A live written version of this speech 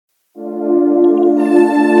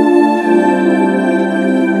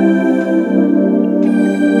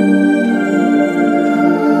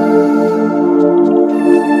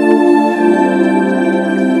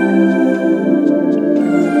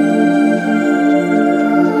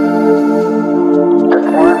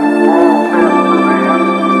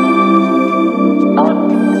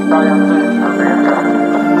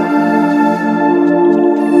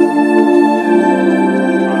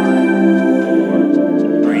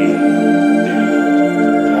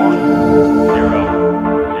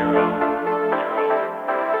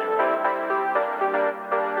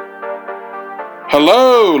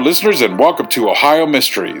listeners, and welcome to Ohio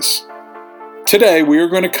Mysteries. Today, we are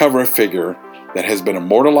going to cover a figure that has been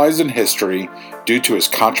immortalized in history due to his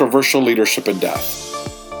controversial leadership and death.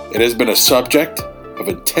 It has been a subject of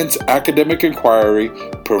intense academic inquiry,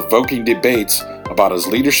 provoking debates about his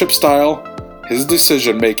leadership style, his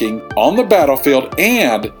decision-making on the battlefield,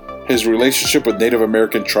 and his relationship with Native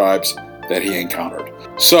American tribes that he encountered.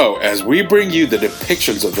 So, as we bring you the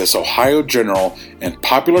depictions of this Ohio general in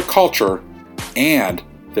popular culture and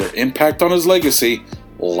their impact on his legacy,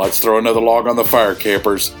 let's throw another log on the fire,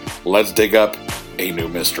 campers. Let's dig up a new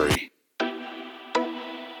mystery.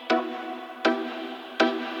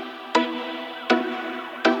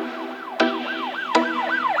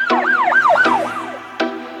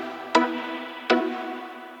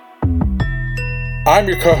 I'm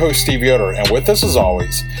your co-host Steve Yoder, and with us as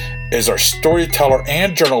always is our storyteller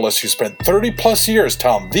and journalist who spent 30 plus years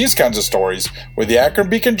telling these kinds of stories with the Akron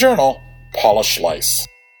Beacon Journal, Paula Schleiss.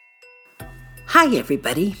 Hi,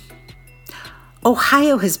 everybody.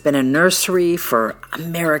 Ohio has been a nursery for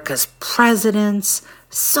America's presidents,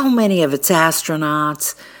 so many of its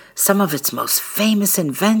astronauts, some of its most famous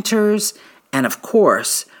inventors, and of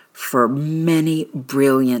course, for many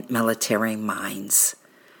brilliant military minds.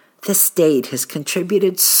 This state has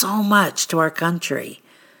contributed so much to our country.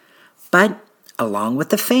 But along with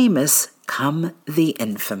the famous come the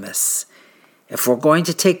infamous. If we're going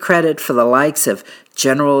to take credit for the likes of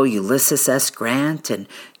General Ulysses S. Grant and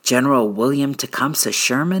General William Tecumseh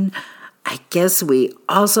Sherman, I guess we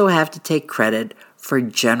also have to take credit for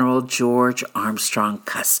General George Armstrong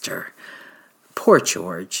Custer. Poor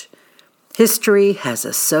George. History has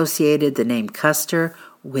associated the name Custer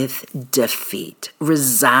with defeat,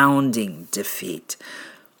 resounding defeat.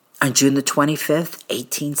 On June the 25th,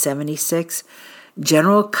 1876,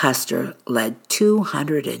 General Custer led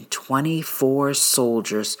 224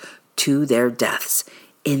 soldiers to their deaths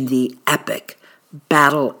in the epic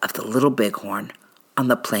Battle of the Little Bighorn on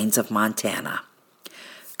the plains of Montana.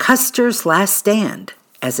 Custer's last stand,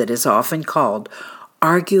 as it is often called,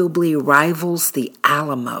 arguably rivals the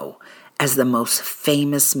Alamo as the most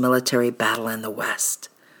famous military battle in the West.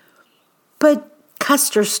 But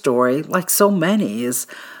Custer's story, like so many, is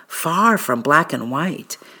far from black and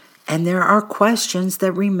white, and there are questions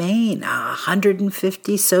that remain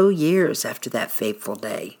 150 so years after that fateful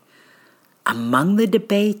day. Among the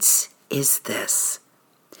debates is this: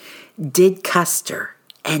 did Custer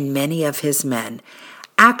and many of his men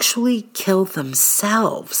actually kill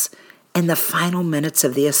themselves in the final minutes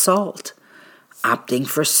of the assault, opting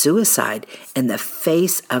for suicide in the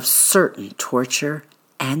face of certain torture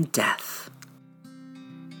and death?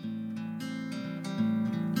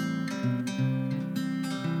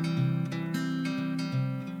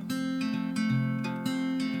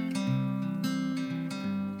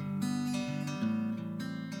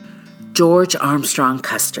 George Armstrong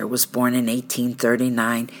Custer was born in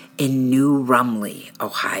 1839 in New Rumley,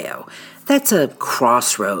 Ohio. That's a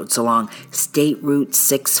crossroads along State Route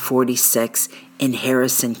 646 in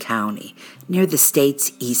Harrison County, near the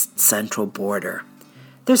state's east central border.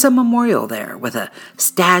 There's a memorial there with a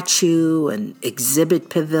statue, an exhibit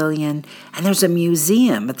pavilion, and there's a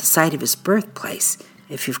museum at the site of his birthplace,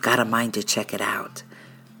 if you've got a mind to check it out.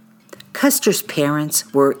 Custer's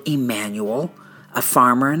parents were Emmanuel, a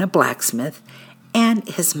farmer and a blacksmith, and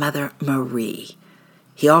his mother, Marie.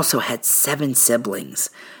 He also had 7 siblings.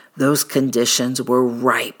 Those conditions were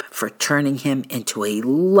ripe for turning him into a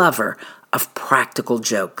lover of practical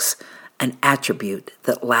jokes, an attribute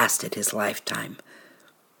that lasted his lifetime.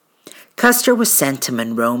 Custer was sent to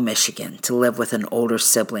Monroe, Michigan, to live with an older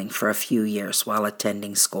sibling for a few years while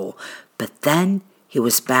attending school, but then he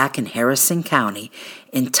was back in Harrison County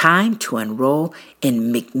in time to enroll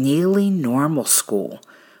in McNeely Normal School,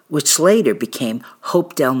 which later became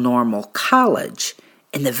Hopedale Normal College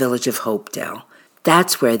in the village of Hopedale.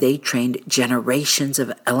 That's where they trained generations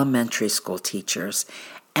of elementary school teachers,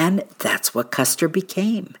 and that's what Custer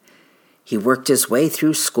became. He worked his way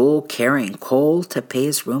through school carrying coal to pay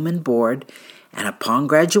his room and board, and upon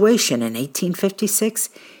graduation in 1856,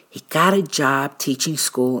 he got a job teaching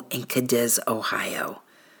school in Cadiz, Ohio.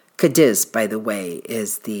 Cadiz, by the way,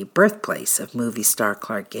 is the birthplace of movie star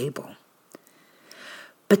Clark Gable.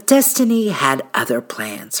 But destiny had other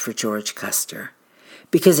plans for George Custer,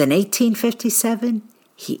 because in 1857,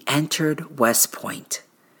 he entered West Point.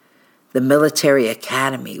 The military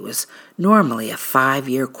academy was normally a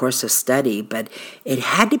 5-year course of study, but it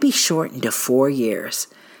had to be shortened to 4 years,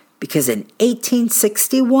 because in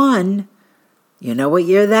 1861, you know what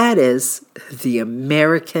year that is? The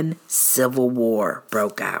American Civil War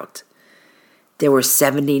broke out. There were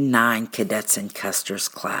 79 cadets in Custer's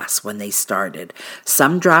class when they started.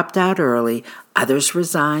 Some dropped out early, others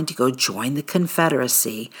resigned to go join the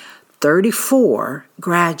Confederacy. 34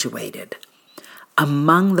 graduated.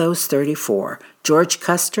 Among those 34, George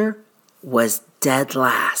Custer was dead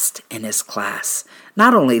last in his class.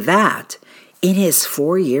 Not only that, in his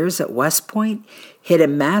 4 years at West Point, he had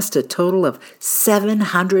amassed a total of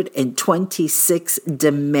 726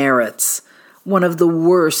 demerits, one of the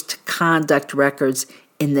worst conduct records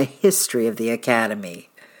in the history of the Academy.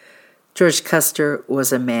 George Custer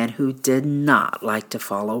was a man who did not like to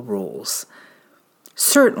follow rules.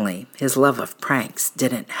 Certainly, his love of pranks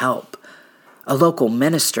didn't help. A local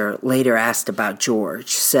minister later asked about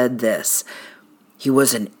George, said this: "He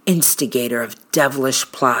was an instigator of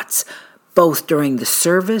devilish plots, both during the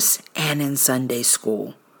service and in Sunday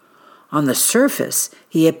school. On the surface,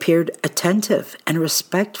 he appeared attentive and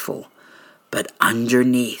respectful, but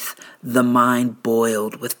underneath, the mind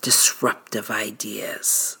boiled with disruptive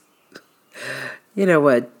ideas." You know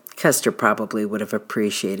what? Custer probably would have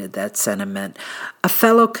appreciated that sentiment. A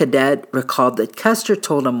fellow cadet recalled that Custer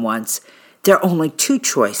told him once, "There are only two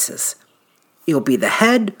choices. You'll be the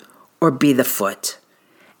head or be the foot."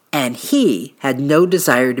 And he had no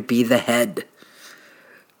desire to be the head.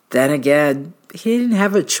 Then again, he didn't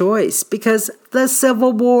have a choice because the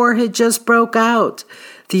Civil War had just broke out.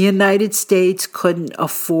 The United States couldn't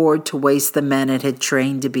afford to waste the men it had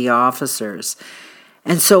trained to be officers.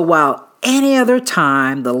 And so while any other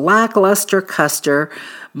time the lackluster Custer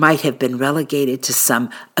might have been relegated to some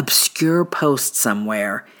obscure post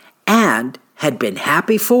somewhere and had been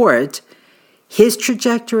happy for it, his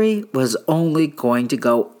trajectory was only going to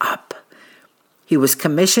go up. He was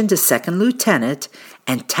commissioned to second lieutenant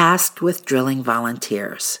and tasked with drilling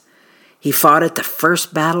volunteers. He fought at the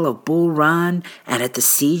First Battle of Bull Run and at the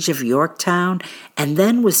Siege of Yorktown, and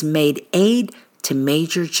then was made aide to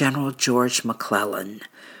Major General George McClellan.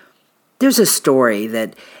 There's a story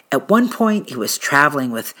that at one point he was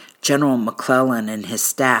traveling with General McClellan and his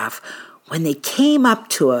staff when they came up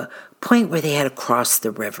to a point where they had to cross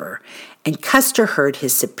the river, and Custer heard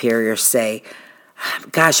his superior say,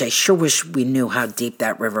 "Gosh, I sure wish we knew how deep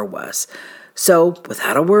that river was." So,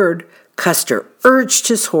 without a word, Custer urged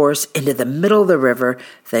his horse into the middle of the river,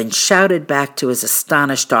 then shouted back to his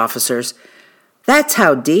astonished officers, "That's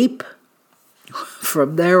how deep."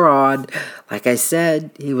 From there on, like I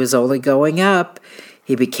said, he was only going up.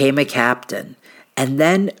 He became a captain and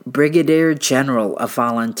then brigadier general of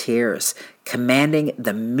volunteers, commanding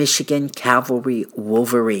the Michigan Cavalry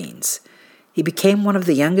Wolverines. He became one of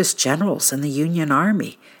the youngest generals in the Union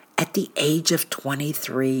Army at the age of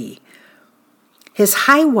 23. His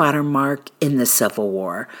high water mark in the Civil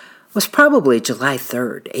War was probably July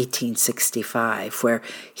 3rd, 1865, where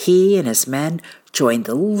he and his men joined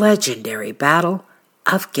the legendary Battle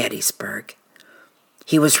of Gettysburg.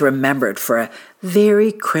 He was remembered for a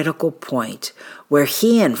very critical point where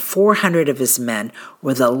he and 400 of his men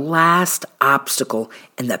were the last obstacle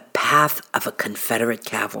in the path of a Confederate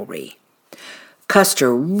cavalry.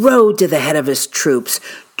 Custer rode to the head of his troops,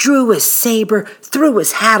 drew his saber, threw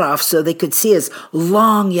his hat off so they could see his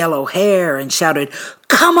long yellow hair, and shouted,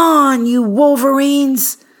 "Come on, you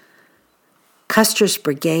Wolverines!" Custer's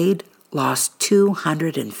brigade lost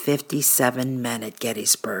 257 men at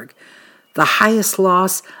Gettysburg, the highest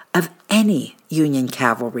loss of any Union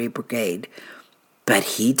cavalry brigade. But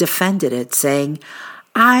he defended it, saying,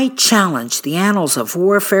 "I challenge the annals of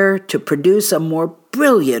warfare to produce a more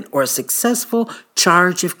brilliant or successful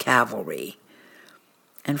charge of cavalry."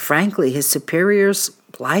 And frankly, his superiors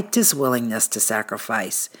liked his willingness to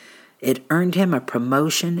sacrifice. It earned him a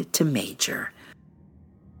promotion to major.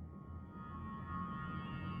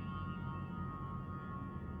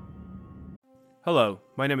 Hello,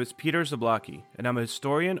 my name is Peter Zablocki, and I'm a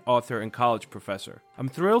historian, author, and college professor. I'm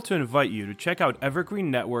thrilled to invite you to check out Evergreen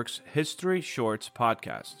Network's History Shorts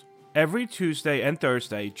podcast. Every Tuesday and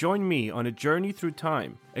Thursday, join me on a journey through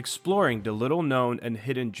time, exploring the little-known and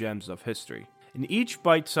hidden gems of history. In each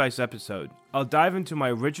bite-sized episode, I'll dive into my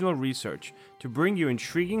original research to bring you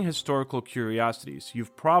intriguing historical curiosities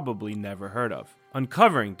you've probably never heard of,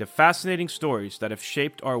 uncovering the fascinating stories that have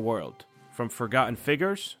shaped our world, from forgotten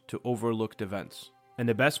figures to overlooked events. And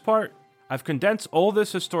the best part? I've condensed all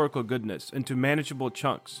this historical goodness into manageable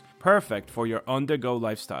chunks, perfect for your on-the-go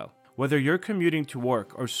lifestyle. Whether you're commuting to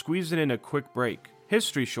work or squeezing in a quick break,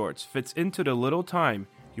 History Shorts fits into the little time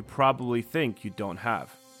you probably think you don't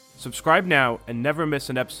have. Subscribe now and never miss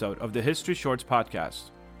an episode of the History Shorts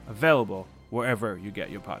podcast, available wherever you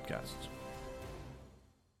get your podcasts.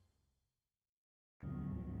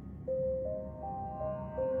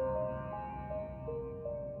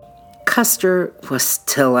 Custer was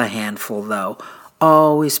still a handful, though,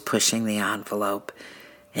 always pushing the envelope.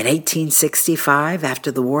 In 1865,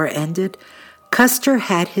 after the war ended, Custer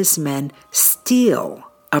had his men steal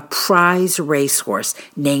a prize racehorse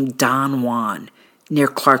named Don Juan near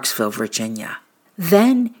Clarksville, Virginia.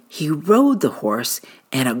 Then he rode the horse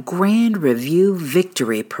in a Grand Review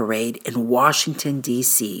victory parade in Washington,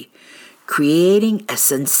 D.C., creating a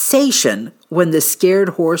sensation when the scared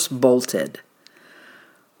horse bolted.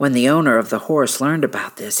 When the owner of the horse learned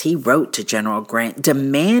about this, he wrote to General Grant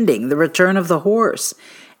demanding the return of the horse,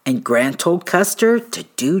 and Grant told Custer to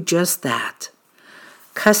do just that.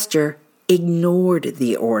 Custer ignored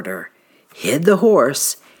the order, hid the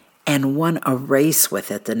horse, and won a race with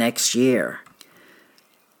it the next year.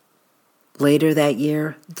 Later that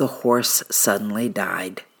year, the horse suddenly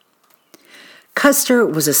died. Custer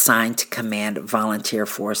was assigned to command volunteer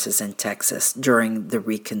forces in Texas during the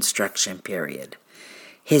Reconstruction period.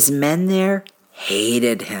 His men there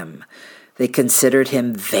hated him. They considered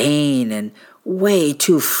him vain and way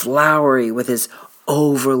too flowery with his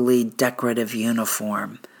overly decorative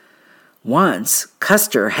uniform. Once,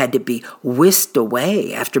 Custer had to be whisked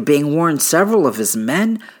away after being warned several of his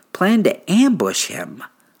men planned to ambush him.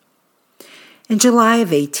 In July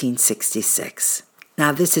of 1866,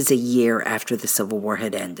 now this is a year after the Civil War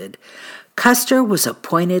had ended, Custer was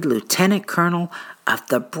appointed lieutenant colonel of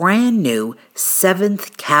the brand new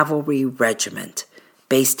 7th Cavalry Regiment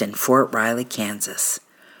based in Fort Riley, Kansas.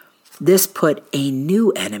 This put a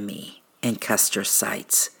new enemy in Custer's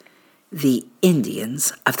sights, the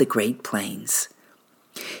Indians of the Great Plains.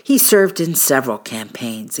 He served in several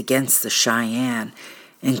campaigns against the Cheyenne,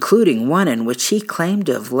 including one in which he claimed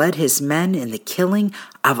to have led his men in the killing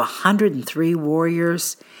of 103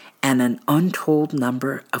 warriors and an untold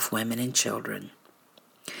number of women and children.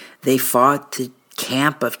 They fought the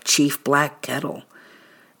camp of Chief Black Kettle,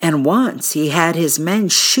 and once he had his men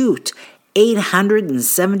shoot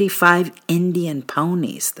 875 Indian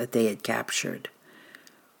ponies that they had captured.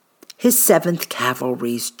 His 7th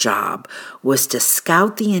Cavalry's job was to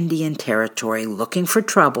scout the Indian Territory looking for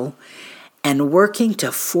trouble and working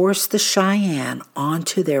to force the Cheyenne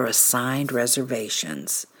onto their assigned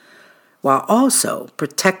reservations, while also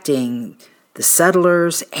protecting the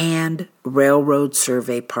settlers and railroad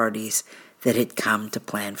survey parties that had come to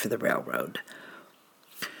plan for the railroad.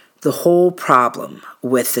 The whole problem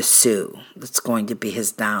with the Sioux, that's going to be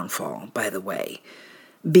his downfall, by the way,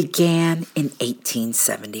 began in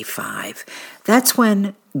 1875. That's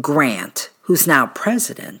when Grant, who's now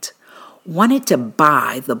president, wanted to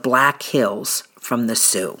buy the Black Hills from the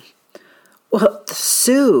Sioux. Well, the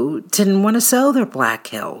Sioux didn't want to sell their Black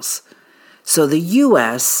Hills. So the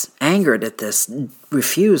U.S., angered at this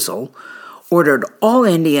refusal, ordered all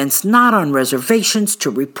Indians not on reservations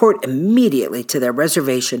to report immediately to their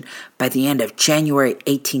reservation by the end of January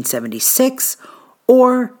 1876,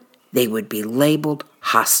 or they would be labeled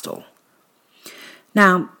hostile.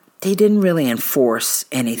 Now, they didn't really enforce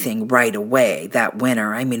anything right away that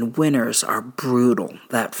winter. I mean, winters are brutal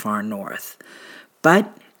that far north.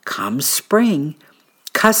 But come spring,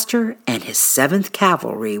 Custer and his 7th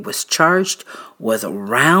Cavalry was charged with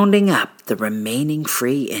rounding up the remaining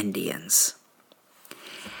free Indians.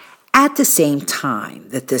 At the same time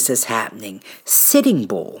that this is happening, Sitting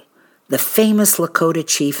Bull, the famous Lakota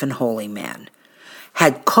chief and holy man,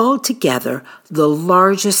 had called together the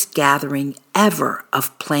largest gathering ever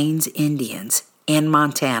of Plains Indians in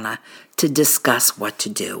Montana to discuss what to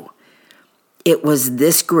do. It was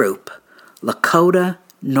this group, Lakota,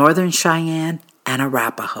 Northern Cheyenne, and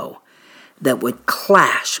Arapaho, that would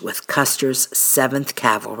clash with Custer's 7th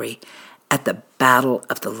Cavalry at the Battle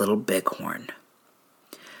of the Little Bighorn.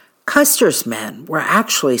 Custer's men were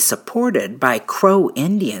actually supported by Crow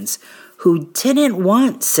Indians who didn't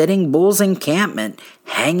want Sitting Bull's encampment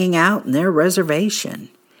hanging out in their reservation,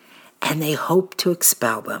 and they hoped to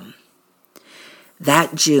expel them.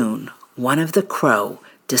 That June, one of the Crow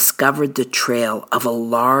discovered the trail of a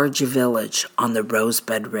large village on the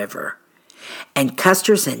Rosebud River, and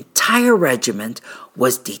Custer's entire regiment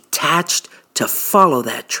was detached to follow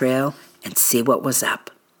that trail and see what was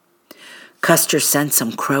up. Custer sent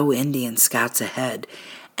some Crow Indian scouts ahead,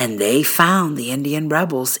 and they found the Indian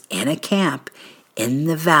rebels in a camp in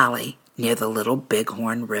the valley near the Little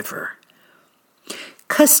Bighorn River.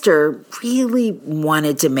 Custer really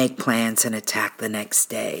wanted to make plans and attack the next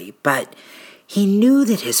day, but he knew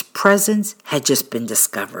that his presence had just been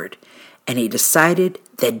discovered, and he decided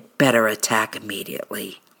they'd better attack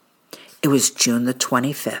immediately. It was June the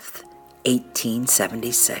 25th,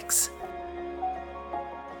 1876.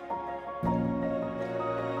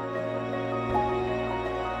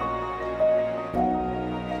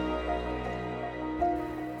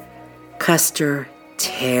 Custer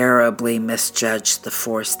terribly misjudged the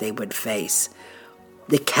force they would face.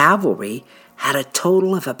 The cavalry had a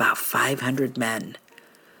total of about 500 men.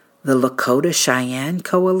 The Lakota Cheyenne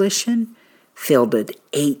Coalition fielded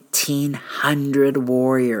 1,800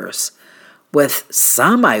 warriors, with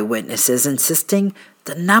some eyewitnesses insisting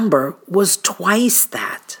the number was twice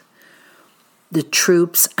that. The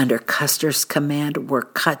troops under Custer's command were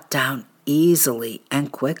cut down easily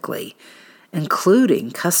and quickly,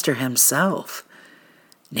 including Custer himself.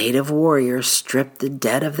 Native warriors stripped the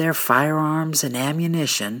dead of their firearms and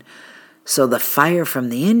ammunition, so the fire from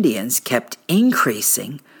the Indians kept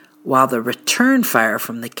increasing while the return fire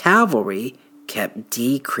from the cavalry kept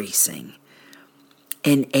decreasing.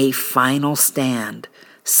 In a final stand,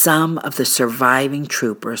 some of the surviving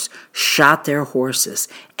troopers shot their horses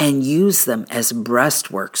and used them as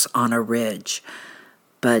breastworks on a ridge.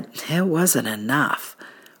 But it wasn't enough.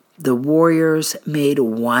 The warriors made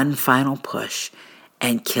one final push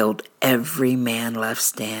and killed every man left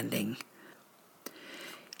standing.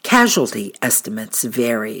 Casualty estimates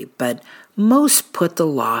vary, but most put the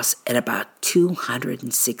loss at about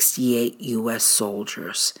 268 U.S.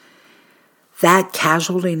 soldiers. That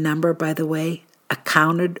casualty number, by the way,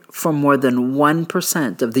 accounted for more than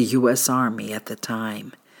 1% of the U.S. Army at the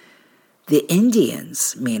time. The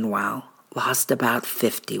Indians, meanwhile, lost about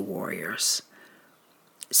 50 warriors.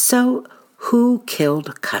 So, who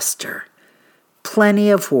killed Custer? Plenty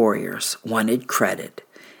of warriors wanted credit,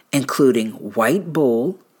 including White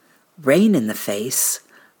Bull, Rain in the Face,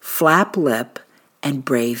 Flap Lip, and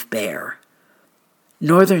Brave Bear.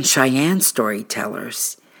 Northern Cheyenne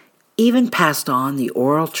storytellers even passed on the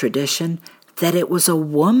oral tradition that it was a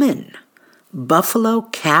woman, Buffalo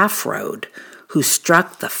Calf Road, who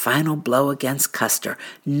struck the final blow against Custer,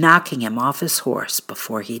 knocking him off his horse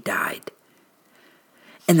before he died.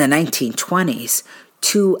 In the 1920s,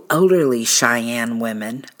 two elderly Cheyenne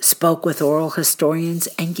women spoke with oral historians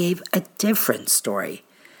and gave a different story,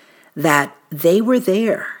 that they were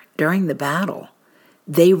there during the battle.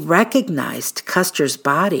 They recognized Custer's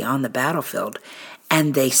body on the battlefield,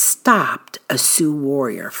 and they stopped a Sioux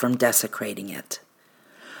warrior from desecrating it.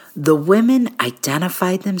 The women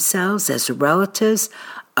identified themselves as relatives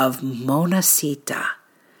of Monacita,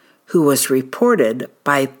 who was reported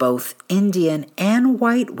by both Indian and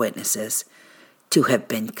white witnesses to have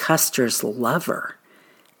been Custer's lover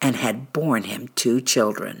and had borne him 2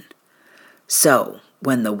 children. So,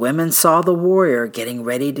 when the women saw the warrior getting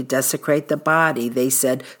ready to desecrate the body, they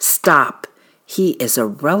said, "Stop, he is a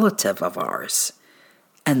relative of ours."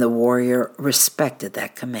 And the warrior respected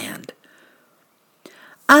that command.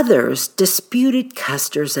 Others disputed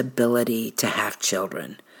Custer's ability to have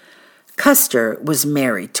children. Custer was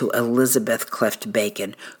married to Elizabeth Clift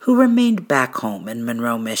Bacon, who remained back home in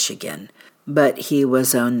Monroe, Michigan, but he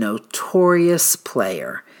was a notorious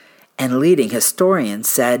player, and leading historians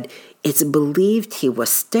said it's believed he was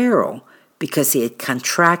sterile because he had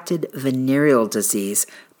contracted venereal disease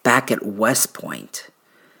back at West Point.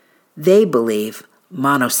 They believe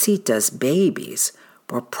Monacita's babies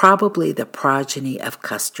were probably the progeny of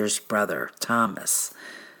Custer's brother, Thomas.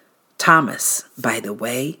 Thomas, by the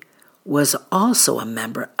way, was also a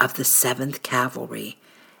member of the 7th Cavalry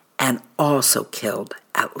and also killed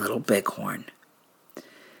at Little Bighorn.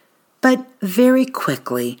 But very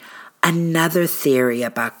quickly, another theory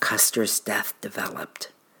about Custer's death developed.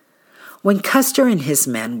 When Custer and his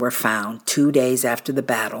men were found 2 days after the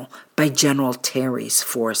battle by General Terry's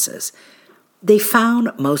forces, they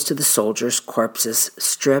found most of the soldiers' corpses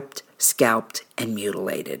stripped, scalped, and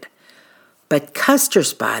mutilated. But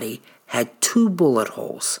Custer's body had 2 bullet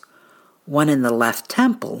holes, one in the left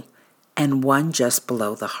temple and one just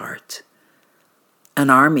below the heart.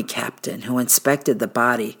 An Army captain who inspected the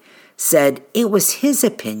body said it was his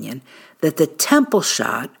opinion that the temple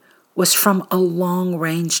shot was from a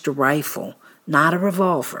long-ranged rifle, not a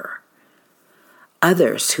revolver.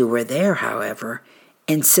 Others who were there, however,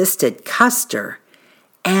 insisted Custer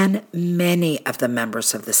and many of the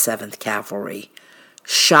members of the 7th Cavalry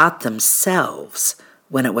shot themselves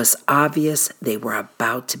when it was obvious they were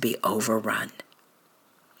about to be overrun.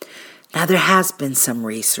 Now, there has been some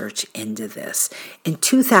research into this. In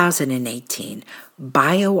 2018,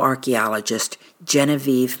 bioarchaeologist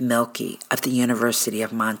Genevieve Milkey of the University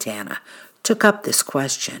of Montana took up this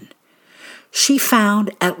question. She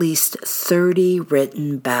found at least 30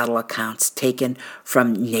 written battle accounts taken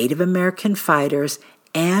from Native American fighters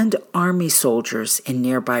and Army soldiers in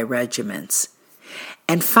nearby regiments,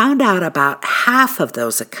 and found out about half of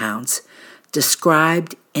those accounts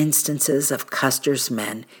described instances of Custer's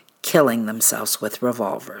men killing themselves with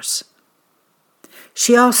revolvers.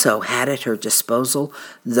 She also had at her disposal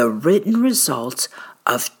the written results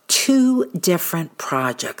of 2 different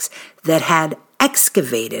projects that had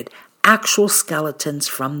excavated actual skeletons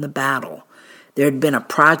from the battle. There had been a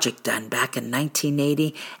project done back in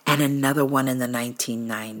 1980 and another one in the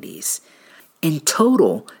 1990s. In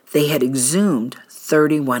total, they had exhumed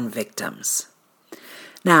 31 victims.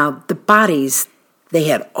 Now, the bodies, they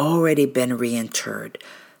had already been reinterred,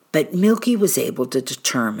 but Milky was able to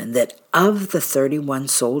determine that of the 31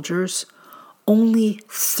 soldiers, only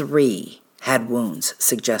 3 had wounds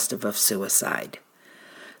suggestive of suicide.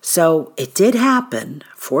 So it did happen,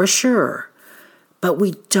 for sure, but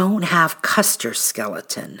we don't have Custer's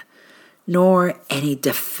skeleton, nor any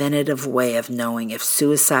definitive way of knowing if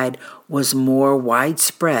suicide was more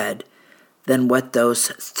widespread than what those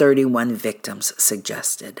 31 victims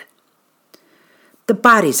suggested. The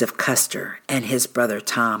bodies of Custer and his brother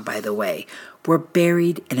Tom, by the way, were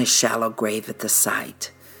buried in a shallow grave at the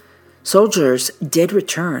site. Soldiers did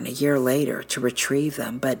return a year later to retrieve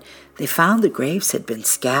them, but they found the graves had been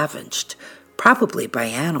scavenged, probably by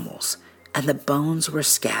animals, and the bones were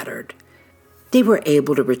scattered. They were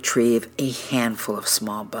able to retrieve a handful of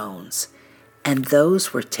small bones, and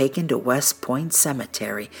those were taken to West Point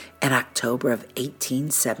Cemetery in October of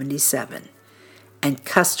 1877, and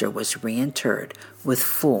Custer was reinterred with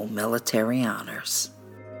full military honors.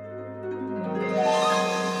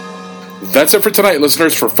 That's it for tonight,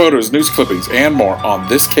 listeners. For photos, news clippings, and more on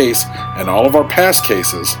this case and all of our past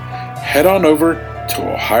cases, head on over to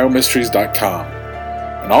ohiomysteries.com.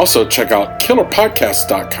 And also check out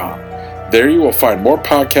killerpodcasts.com. There you will find more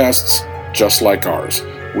podcasts just like ours.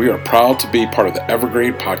 We are proud to be part of the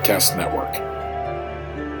Evergreen Podcast Network.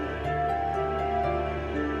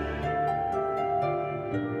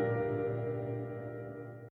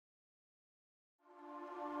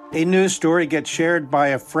 A news story gets shared by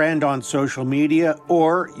a friend on social media,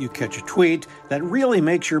 or you catch a tweet that really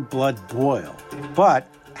makes your blood boil. But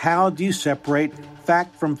how do you separate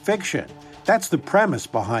fact from fiction? That's the premise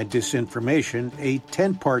behind Disinformation, a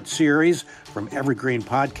 10-part series from Evergreen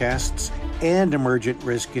Podcasts and Emergent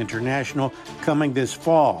Risk International coming this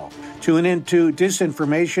fall. Tune into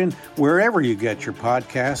Disinformation wherever you get your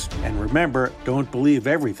podcasts, and remember, don't believe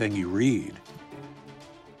everything you read.